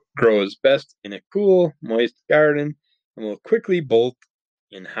 Cilantro grows best in a cool, moist garden and will quickly bolt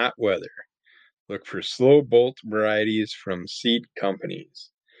in hot weather. Look for slow bolt varieties from seed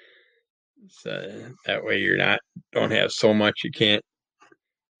companies. So that way don't have so much you can't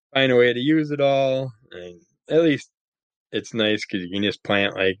find a way to use it all. And at least it's nice because you can just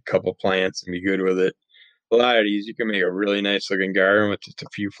plant like a couple plants and be good with it. A lot of these you can make a really nice looking garden with just a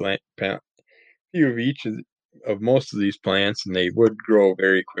few of each of most of these plants, and they would grow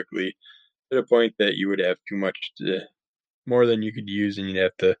very quickly to the point that you would have more than you could use, and you'd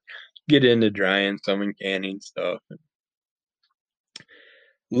have to get into drying some and canning stuff.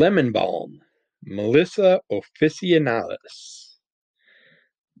 Lemon balm, Melissa officinalis.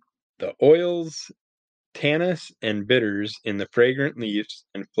 The oils, tannins, and bitters in the fragrant leaves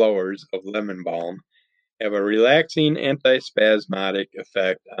and flowers of lemon balm have a relaxing antispasmodic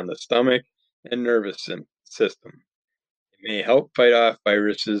effect on the stomach and nervous system. It may help fight off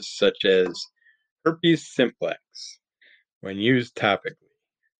viruses such as herpes simplex when used topically.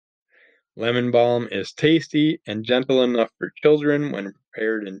 Lemon balm is tasty and gentle enough for children when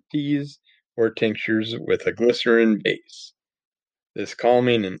prepared in teas or tinctures with a glycerin base. This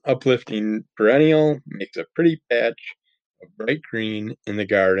calming and uplifting perennial makes a pretty patch of bright green in the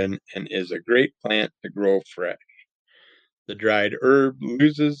garden and is a great plant to grow fresh. The dried herb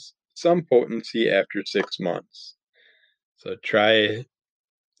loses some potency after 6 months. So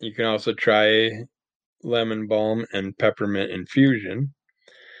you can also try lemon balm and peppermint infusion.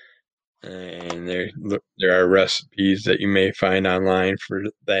 And there are recipes that you may find online for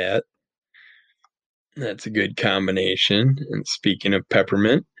that. That's a good combination. And speaking of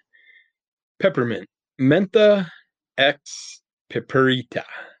peppermint, Mentha ex piperita.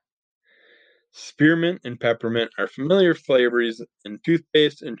 Spearmint and peppermint are familiar flavors in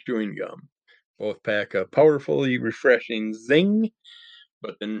toothpaste and chewing gum. Both pack a powerfully refreshing zing,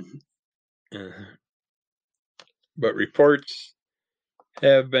 but then, uh, but reports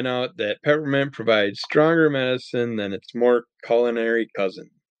have been out that peppermint provides stronger medicine than its more culinary cousin.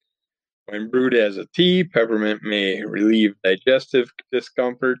 When brewed as a tea, peppermint may relieve digestive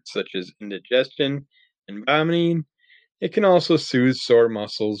discomfort such as indigestion and vomiting. It can also soothe sore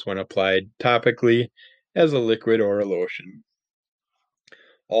muscles when applied topically as a liquid or a lotion.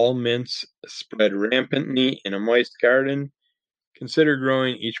 All mints spread rampantly in a moist garden. Consider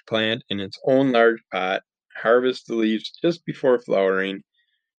growing each plant in its own large pot. Harvest the leaves just before flowering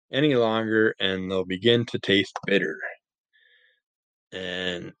any longer, and they'll begin to taste bitter.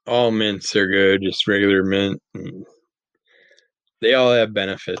 And all mints are good, just regular mint. They all have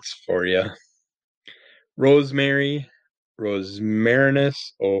benefits for you. Rosemary,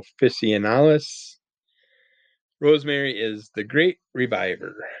 Rosmarinus officinalis. Rosemary is the great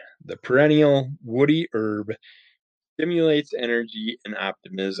reviver. The perennial woody herb stimulates energy and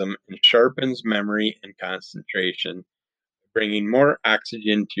optimism and sharpens memory and concentration, bringing more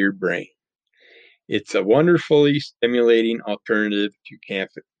oxygen to your brain. It's a wonderfully stimulating alternative to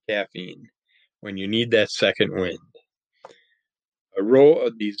caffeine when you need that second wind. A row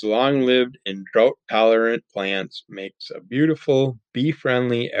of these long-lived and drought-tolerant plants makes a beautiful,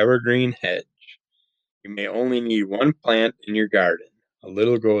 bee-friendly evergreen hedge. You may only need one plant in your garden. A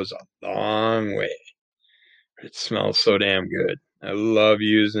little goes a long way. It smells so damn good. I love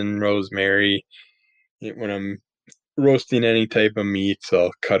using rosemary when I'm roasting any type of meats.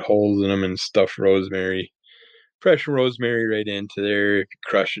 I'll cut holes in them and stuff fresh rosemary right into there. If you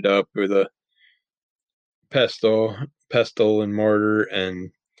crush it up with a pestle and mortar and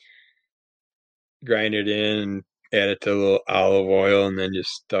grind it in and add it to a little olive oil and then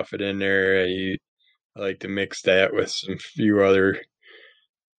just stuff it in there. I like to mix that with some few other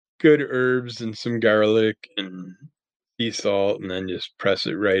good herbs and some garlic and sea salt and then just press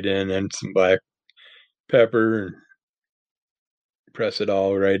it right in and some black pepper and press it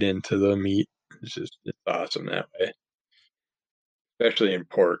all right into the meat. It's awesome that way. Especially in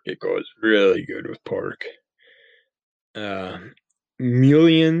pork. It goes really good with pork. Uh,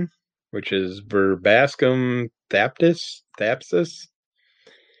 Mullein, which is Verbascum thapsus.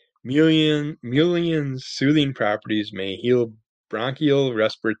 Mullein's soothing properties may heal bronchial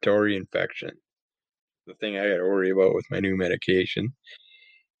respiratory infection. The thing I got to worry about with my new medication.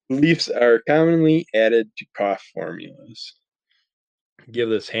 Leaves are commonly added to cough formulas. Give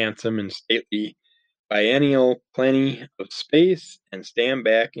this handsome and stately biennial plenty of space and stand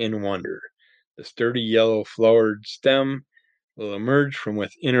back in wonder. The sturdy yellow flowered stem will emerge from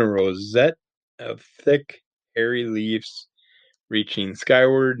within a rosette of thick, hairy leaves reaching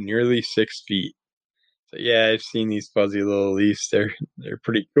skyward nearly 6 feet. So yeah, I've seen these fuzzy little leaves. They're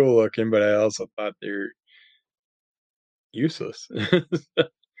pretty cool looking, but I also thought they're useless.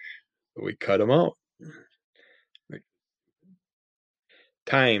 We cut them out.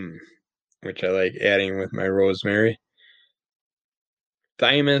 Thyme, which I like adding with my rosemary.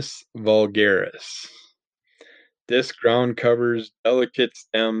 Thymus vulgaris. This ground covers delicate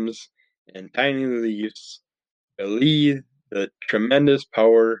stems and tiny leaves, believe the tremendous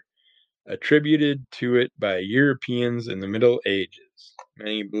power attributed to it by Europeans in the Middle Ages.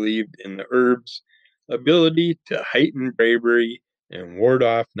 Many believed in the herb's ability to heighten bravery and ward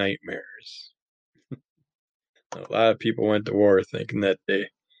off nightmares. A lot of people went to war thinking that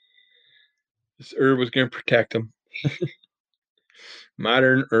this herb was going to protect them.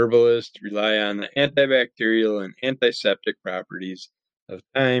 Modern herbalists rely on the antibacterial and antiseptic properties of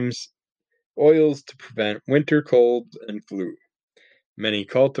thyme's oils to prevent winter colds and flu. Many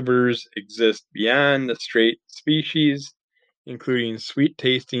cultivars exist beyond the straight species, including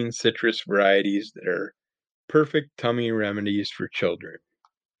sweet-tasting citrus varieties that are perfect tummy remedies for children.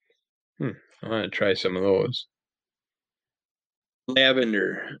 I want to try some of those.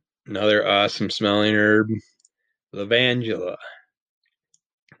 Lavender, another awesome smelling herb. Lavandula,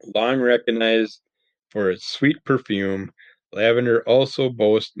 long recognized for its sweet perfume, lavender also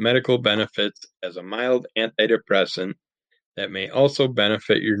boasts medical benefits as a mild antidepressant that may also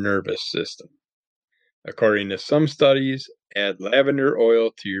benefit your nervous system. According to some studies, add lavender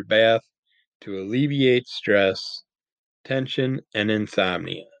oil to your bath to alleviate stress, tension, and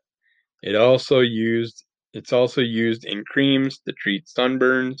insomnia. It's also used in creams to treat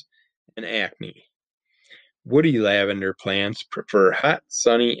sunburns and acne. Woody lavender plants prefer hot,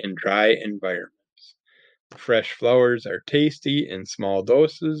 sunny, and dry environments. The fresh flowers are tasty in small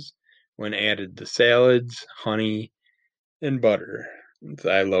doses when added to salads, honey, and butter.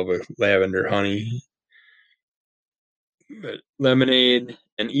 I love lavender honey. But lemonade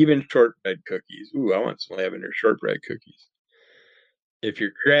and even shortbread cookies. Ooh, I want some lavender shortbread cookies. If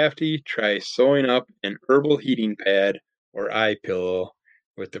you're crafty, try sewing up an herbal heating pad or eye pillow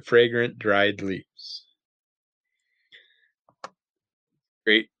with the fragrant dried leaves.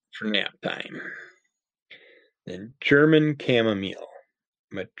 Great for nap time. Then German chamomile,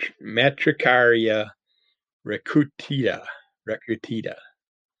 Matricaria recutita.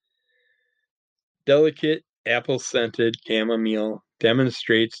 Delicate apple-scented chamomile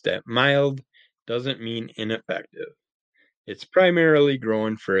demonstrates that mild doesn't mean ineffective. It's primarily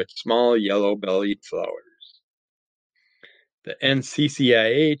grown for its small yellow-bellied flowers. The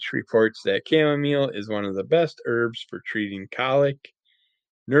NCCIH reports that chamomile is one of the best herbs for treating colic,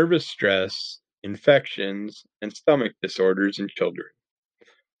 nervous stress, infections, and stomach disorders in children.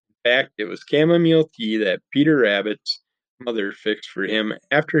 In fact, it was chamomile tea that Peter Rabbit's mother fixed for him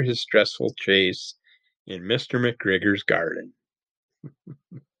after his stressful chase in Mr. McGregor's garden.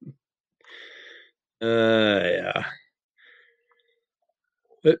 Yeah.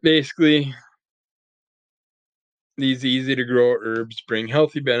 But basically, These easy to grow herbs bring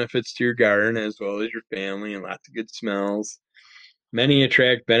healthy benefits to your garden as well as your family and lots of good smells. Many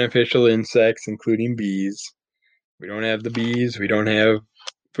attract beneficial insects, including bees. We don't have the bees, we don't have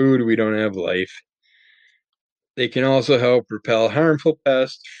food, we don't have life. They can also help repel harmful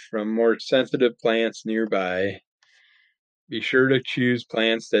pests from more sensitive plants nearby. Be sure to choose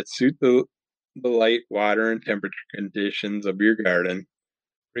plants that suit the light, water, and temperature conditions of your garden.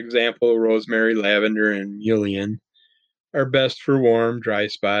 For example, rosemary, lavender, and mullein are best for warm, dry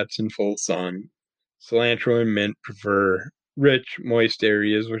spots in full sun. Cilantro and mint prefer rich, moist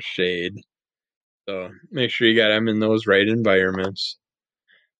areas with shade. So make sure you got them in those right environments.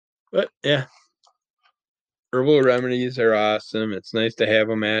 But yeah, herbal remedies are awesome. It's nice to have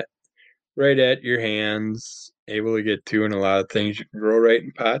them right at your hands, able to get to, and a lot of things you can grow right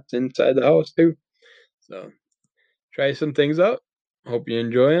in pots inside the house too. So try some things out. Hope you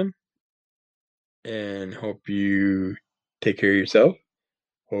enjoy them, and hope you take care of yourself.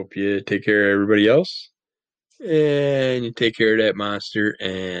 Hope you take care of everybody else, and you take care of that monster,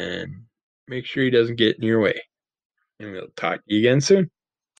 and make sure he doesn't get in your way. And we'll talk to you again soon.